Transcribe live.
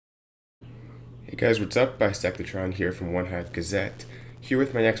Hey guys, what's up? Bisectatron here from OneHive Gazette, here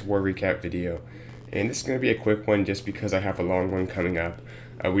with my next war recap video. And this is going to be a quick one just because I have a long one coming up.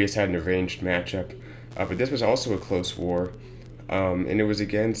 We just had an arranged matchup, but this was also a close war. And it was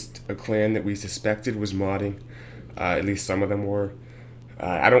against a clan that we suspected was modding, at least some of them were.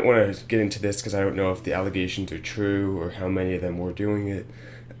 I don't want to get into this because I don't know if the allegations are true or how many of them were doing it.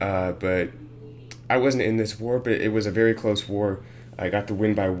 But I wasn't in this war, but it was a very close war. I got the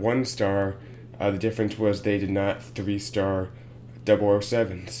win by 1 star. The difference was they did not 3-star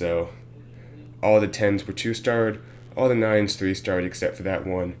 007, so all the 10s were 2-starred, all the 9s 3-starred except for that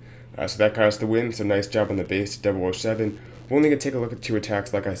one. So that got us the win, so nice job on the base 007. We're only going to take a look at 2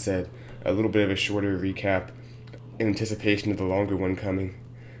 attacks, like I said, a little bit of a shorter recap in anticipation of the longer one coming.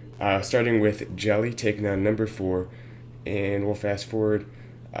 Starting with Jelly taking on number 4, and we'll fast forward.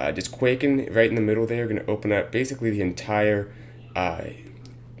 Just Quaking right in the middle there, going to open up basically the entire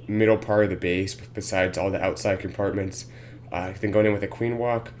middle part of the base besides all the outside compartments. Then going in with a queen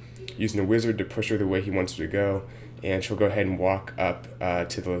walk, using the wizard to push her the way he wants her to go, and she'll go ahead and walk up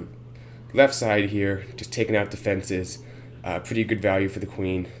to the left side here, just taking out defenses. Pretty good value for the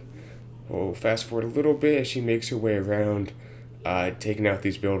queen. We'll fast forward a little bit as she makes her way around, taking out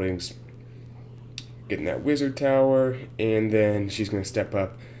these buildings, getting that wizard tower, and then she's going to step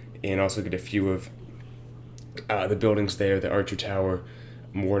up and also get a few of the buildings there, the archer tower,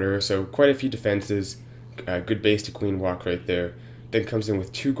 mortar, so quite a few defenses. Good base to queen walk right there. Then comes in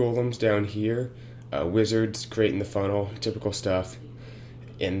with 2 golems down here, wizards, great in the funnel, typical stuff.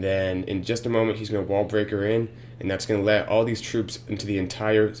 And then in just a moment he's going to wall breaker in, and that's going to let all these troops into the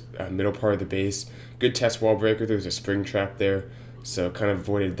entire middle part of the base. Good test wall breaker, there's a spring trap there, so kind of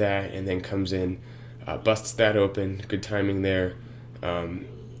avoided that, and then comes in, busts that open, good timing there.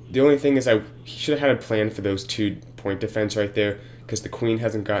 The only thing is I should have had a plan for those 2-point defense right there, because the queen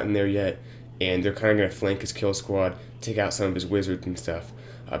hasn't gotten there yet, and they're kind of going to flank his kill squad, take out some of his wizards and stuff.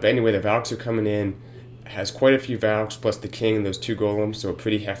 But anyway, the Valks are coming in, has quite a few Valks, plus the king and those 2 golems, so a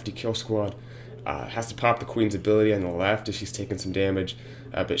pretty hefty kill squad. Has to pop the queen's ability on the left if she's taking some damage,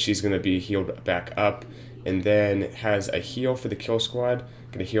 but she's going to be healed back up. And then has a heal for the kill squad,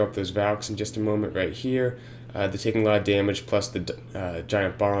 going to heal up those Valks in just a moment right here. They're taking a lot of damage, plus the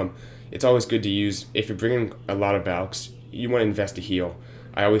giant bomb. It's always good to use, if you're bringing a lot of Valks, you want to invest a heal.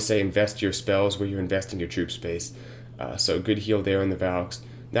 I always say invest your spells where you're investing your troop space. So good heal there on the Valks.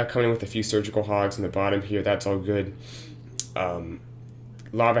 Now coming in with a few surgical hogs on the bottom here, that's all good.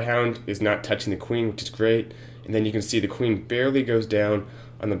 Lava Hound is not touching the queen, which is great. And then you can see the queen barely goes down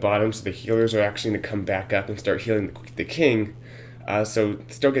on the bottom, so the healers are actually going to come back up and start healing the king. So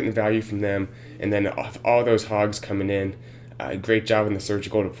still getting the value from them. And then all those hogs coming in. Great job on the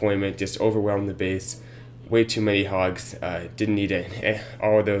surgical deployment, just overwhelmed the base. Way too many hogs, didn't need it,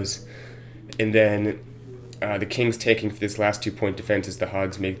 all of those. And then the king's taking for this last 2-point defense as the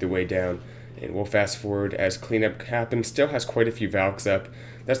hogs make their way down. And we'll fast forward as cleanup happens. Still has quite a few Valks up.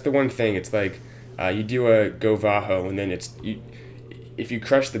 That's the one thing, it's like you do a go Vaho, and then if you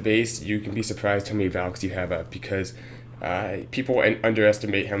crush the base, you can be surprised how many Valks you have up, because people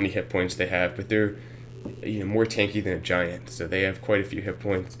underestimate how many hit points they have, but they're more tanky than a giant, so they have quite a few hit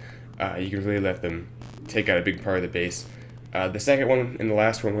points. You can really let them take out a big part of the base. The second one and the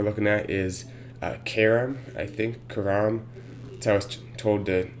last one we're looking at is Karam, I think, Karam. That's how I was told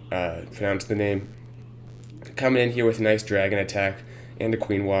to pronounce the name. Coming in here with a nice dragon attack and a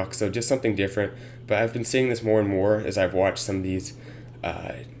queen walk, so just something different. But I've been seeing this more and more as I've watched some of these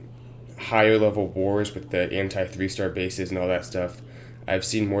higher level wars with the anti-3-star bases and all that stuff. I've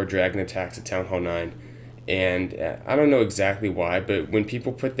seen more dragon attacks at Town Hall 9. And I don't know exactly why, but when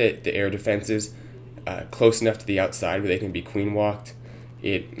people put the air defenses close enough to the outside where they can be queen walked,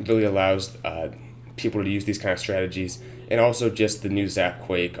 it really allows people to use these kind of strategies. And also just the new Zap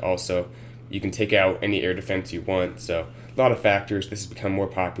Quake, also you can take out any air defense you want. So a lot of factors, this has become more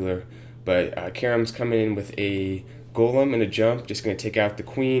popular. But Karam's coming in with a golem and a jump, just going to take out the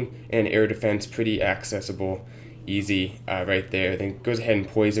queen, and air defense, pretty accessible, easy right there. Then goes ahead and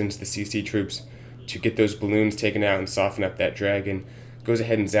poisons the CC troops to get those balloons taken out and soften up that dragon. Goes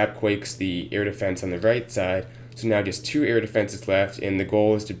ahead and Zap Quakes the air defense on the right side. So now just 2 air defenses left, and the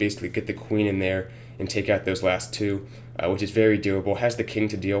goal is to basically get the queen in there and take out those last 2, which is very doable. Has the king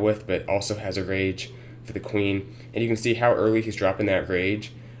to deal with, but also has a rage for the queen. And you can see how early he's dropping that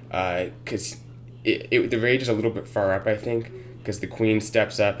rage, because the rage is a little bit far up, I think, because the queen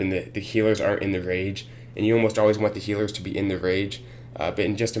steps up and the healers aren't in the rage, and you almost always want the healers to be in the rage. But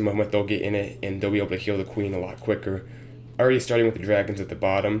in just a moment they'll get in it, and they'll be able to heal the queen a lot quicker. Already starting with the dragons at the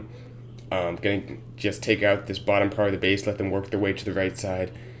bottom. Going to just take out this bottom part of the base, let them work their way to the right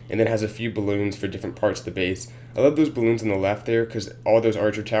side, and then has a few balloons for different parts of the base. I love those balloons on the left there because all those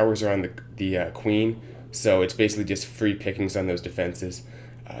archer towers are on the queen, so it's basically just free pickings on those defenses.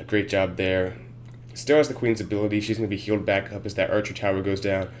 Great job there. Still has the queen's ability. She's going to be healed back up as that archer tower goes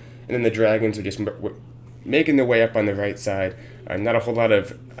down, and then the dragons are just making their way up on the right side. Not a whole lot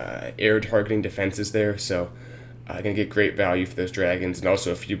of air targeting defenses there, so going to get great value for those dragons, and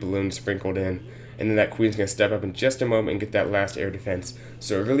also a few balloons sprinkled in. And then that queen's going to step up in just a moment and get that last air defense.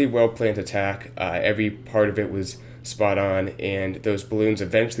 So a really well-planned attack. Every part of it was spot on, and those balloons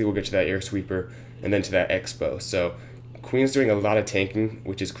eventually will get to that air sweeper and then to that expo. So queen's doing a lot of tanking,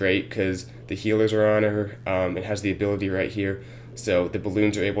 which is great because the healers are on her. It has the ability right here. So the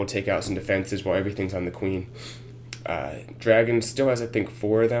balloons are able to take out some defenses while everything's on the queen. Dragon still has, I think,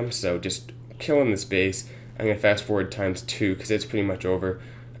 4 of them, so just killing this base. I'm going to fast forward ×2 because it's pretty much over.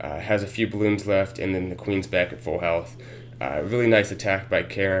 Has a few balloons left, and then the queen's back at full health. Really nice attack by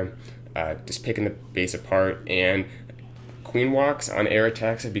Karam, just picking the base apart. And queen walks on air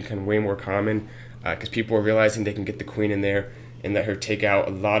attacks have become way more common because people are realizing they can get the queen in there and let her take out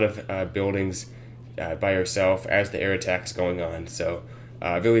a lot of buildings by herself as the air attack's going on. So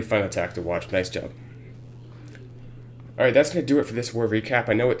really fun attack to watch. Nice job. Alright, that's going to do it for this war recap.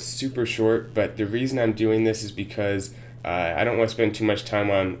 I know it's super short, but the reason I'm doing this is because I don't want to spend too much time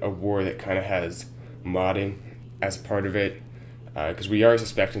on a war that kind of has modding as a part of it, because we are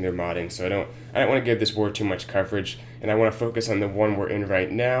suspecting they're modding, so I don't want to give this war too much coverage, and I want to focus on the one we're in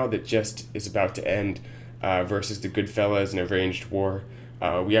right now that just is about to end versus the Goodfellas and a ranged war.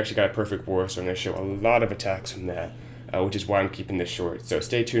 We actually got a perfect war, so I'm going to show a lot of attacks from that, which is why I'm keeping this short. So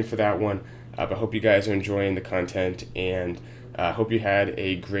stay tuned for that one. But hope you guys are enjoying the content, and hope you had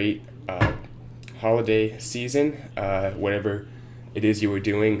a great holiday season, whatever it is you were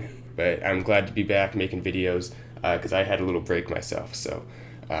doing. But I'm glad to be back making videos because I had a little break myself. So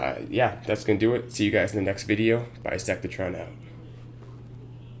yeah, that's going to do it. See you guys in the next video. Bisectatron out.